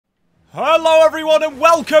Hello everyone and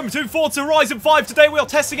welcome to Forza Horizon 5. Today we are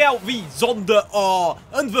testing out the Zonda R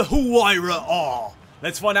and the Huayra R.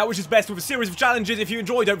 Let's find out which is best with a series of challenges. If you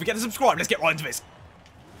enjoy, don't forget to subscribe. Let's get right into this.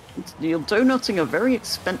 You're donutting a very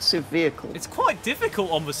expensive vehicle. It's quite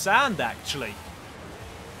difficult on the sand, actually.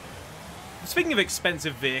 Speaking of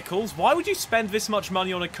expensive vehicles, why would you spend this much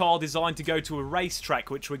money on a car designed to go to a racetrack,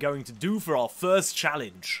 which we're going to do for our first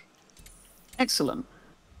challenge? Excellent.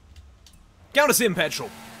 Count us in, petrol.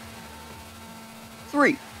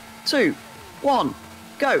 3, 2, 1,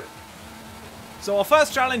 go! So our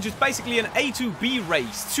first challenge is basically an A to B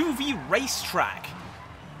race to the racetrack.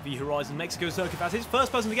 The Horizon Mexico circuit, that is.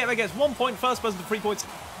 First person to get there gets 1 point, first person to 3 points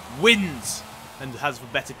wins and has the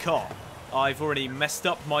better car. I've already messed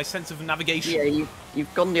up my sense of navigation. Yeah,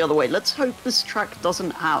 you've gone the other way. Let's hope this track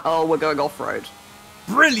doesn't have... Oh, we're going off-road.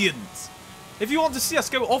 Brilliant! If you want to see us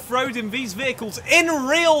go off-road in these vehicles in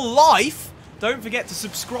real life, don't forget to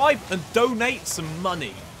subscribe and donate some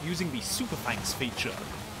money using the Super Thanks feature.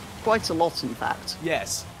 Quite a lot, in fact.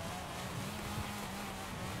 Yes.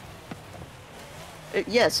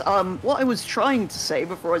 Yes, what I was trying to say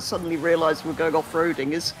before I suddenly realised we're going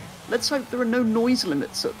off-roading is, let's hope there are no noise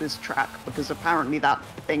limits at this track, because apparently that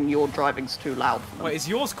thing you're driving's too loud for them. Wait, is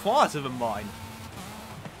yours quieter than mine?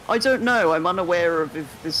 I don't know, I'm unaware of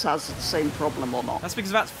if this has the same problem or not. That's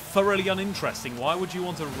because that's thoroughly uninteresting. Why would you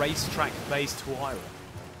want a racetrack-based Huayra?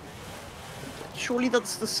 Surely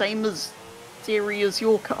that's the same as theory as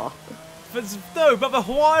your car. No, but the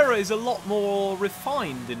Huayra is a lot more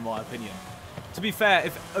refined, in my opinion. To be fair,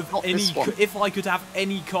 if I could have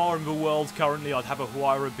any car in the world currently, I'd have a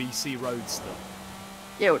Huayra BC Roadster.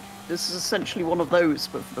 Yeah, this is essentially one of those,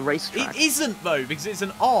 but for the racetrack. It isn't, though, because it's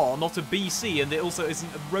an R, not a BC, and it also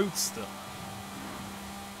isn't a Roadster.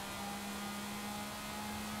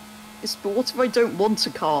 Yes, but what if I don't want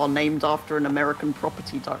a car named after an American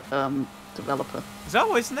property developer? Is that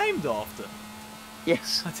what it's named after?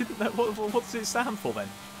 Yes. I didn't know. What does it stand for, then?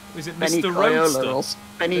 Is it Benny Mr. Roadster? Or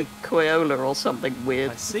Benny Coyola or something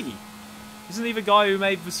weird. I see. Isn't he the guy who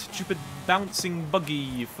made the stupid bouncing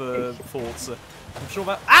buggy for Forza? I'm sure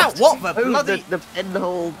about... Ow! What the bloody... the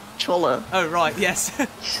pinhole choller. Oh, right, yes.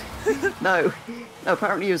 No,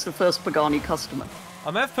 apparently he was the first Pagani customer.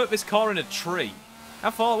 I may have put this car in a tree.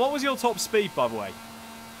 How far? What was your top speed, by the way?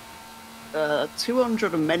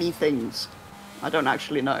 200 and many things. I don't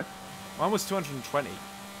actually know. Mine was 220.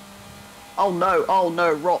 Oh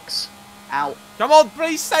no, rocks. Ow. Come on,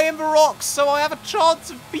 please stay in the rocks so I have a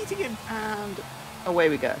chance of beating him. And away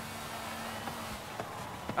we go.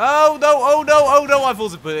 Oh no, I've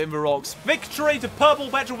also put it in the rocks. Victory to Purple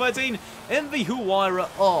Petrol 13 in the Huayra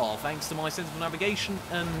R, thanks to my sense of navigation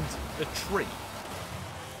and a tree.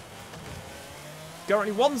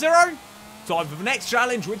 Currently 1-0. Time for the next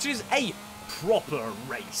challenge, which is a proper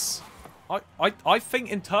race. I think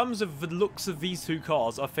in terms of the looks of these two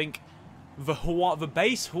cars, I think the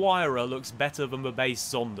base Huayra looks better than the base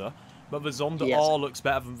Zonda, but the Zonda R looks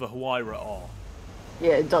better than the Huayra R.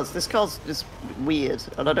 Yeah, it does. This car's just weird,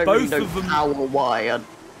 and I don't really know how or why. And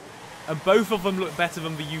both of them look better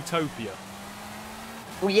than the Utopia.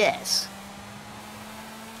 Well, yes.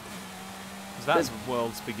 That's the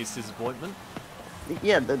world's biggest disappointment.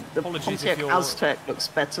 Yeah, the Pontiac Aztec looks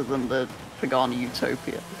better than the Pagani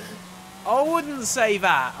Utopia. I wouldn't say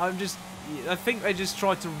that. I think they just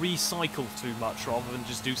tried to recycle too much rather than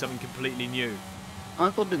just do something completely new. I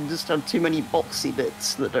thought it just had too many boxy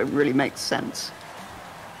bits that don't really make sense.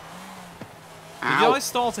 Did I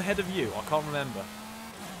start ahead of you? I can't remember.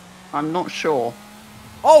 I'm not sure.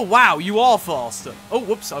 Oh wow, you are faster. Oh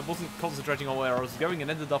whoops, I wasn't concentrating on where I was going and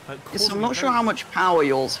ended up at... Yes, I'm not sure how much power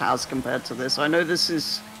yours has compared to this. I know this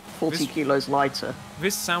is 40 kilos lighter.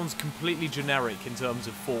 This sounds completely generic in terms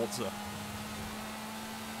of Forza.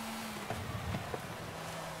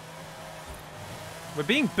 We're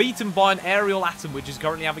being beaten by an aerial atom which is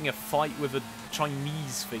currently having a fight with a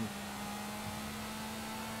Chinese thing.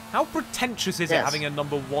 How pretentious is it having a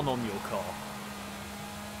number 1 on your car?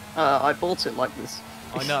 I bought it like this.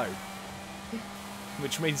 I know.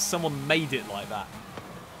 Which means someone made it like that.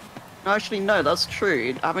 Actually, no, that's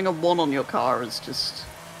true. Having a 1 on your car is just...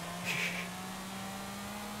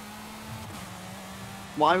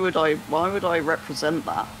 Why would I represent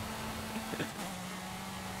that?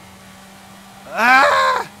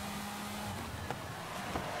 Ah!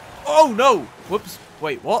 Oh no! Whoops.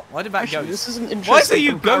 Wait, what? Why did that Actually, ghost? This is an interesting Why are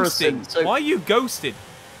you comparison. ghosting? So Why are you ghosted?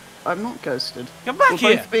 I'm not ghosted. Come back here!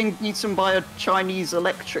 We're both being beaten by a Chinese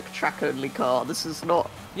electric track-only car. This is not...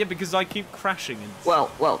 Yeah, because I keep crashing. And...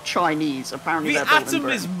 Well, Chinese. Apparently the they're atom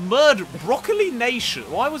is murder. Broccoli Nation.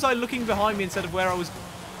 Why was I looking behind me instead of where I was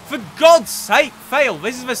For God's sake, Fail,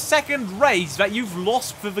 this is the second race that you've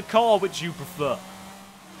lost for the car which you prefer.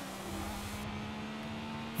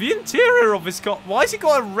 The interior of this car... Why has it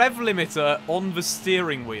got a rev limiter on the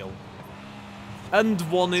steering wheel? And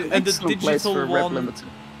a digital one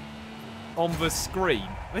on the screen.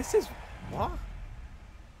 This is... What?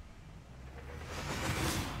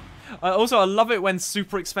 Also, I love it when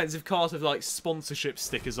super expensive cars have, like, sponsorship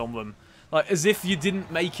stickers on them. Like, as if you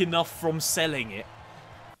didn't make enough from selling it.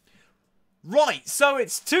 Right, so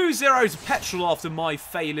it's 2-0 to Petrol after my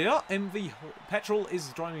failure. Petrol is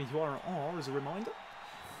driving Huayra R as a reminder.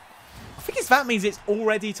 I think that means it's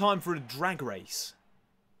already time for a drag race.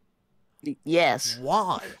 Yes.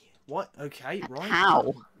 Why? What? Okay, right.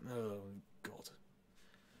 How? Oh, God.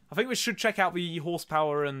 I think we should check out the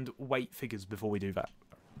horsepower and weight figures before we do that.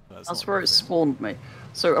 That's where it spawned me.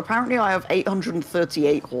 So apparently I have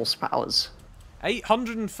 838 horsepowers.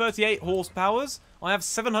 838 horsepowers? I have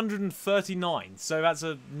 739, so that's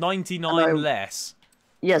a 99 less.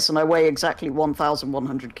 Yes, and I weigh exactly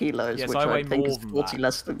 1,100 kilos, yes, which I think is 40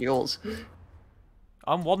 less than yours.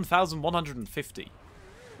 I'm 1,150.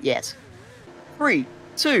 Yes. 3,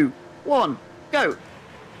 2, 1, go!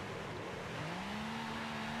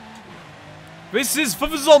 This is for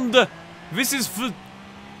the Zonda! This is for...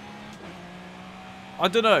 I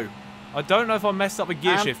don't know. I don't know if I messed up a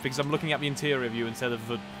gear shift because I'm looking at the interior view instead of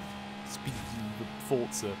the speed of the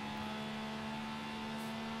Forza.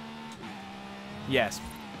 Yes.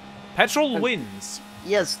 Petrol wins.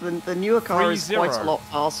 Yes, the newer car is quite a lot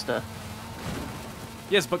faster.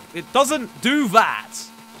 Yes, but it doesn't do that.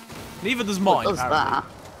 Neither does mine, What does that?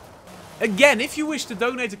 Again, if you wish to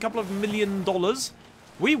donate a couple of $1 million,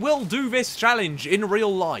 we will do this challenge in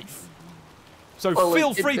real life. So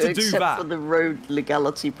feel free to do that. Except for the road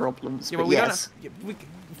legality problems, but yes.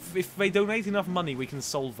 If they donate enough money, we can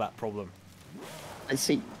solve that problem. I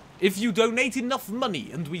see. If you donate enough money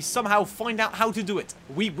and we somehow find out how to do it,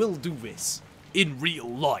 we will do this in real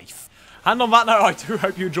life. And on that note, I do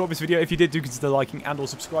hope you enjoyed this video. If you did, do consider liking and or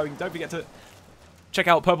subscribing. Don't forget to check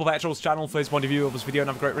out Purple Petrol's channel for his point of view of this video and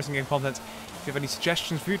have a great racing game content. If you have any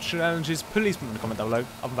suggestions for future challenges, please put them in the comment down below.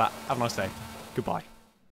 Other than that, have a nice day. Goodbye.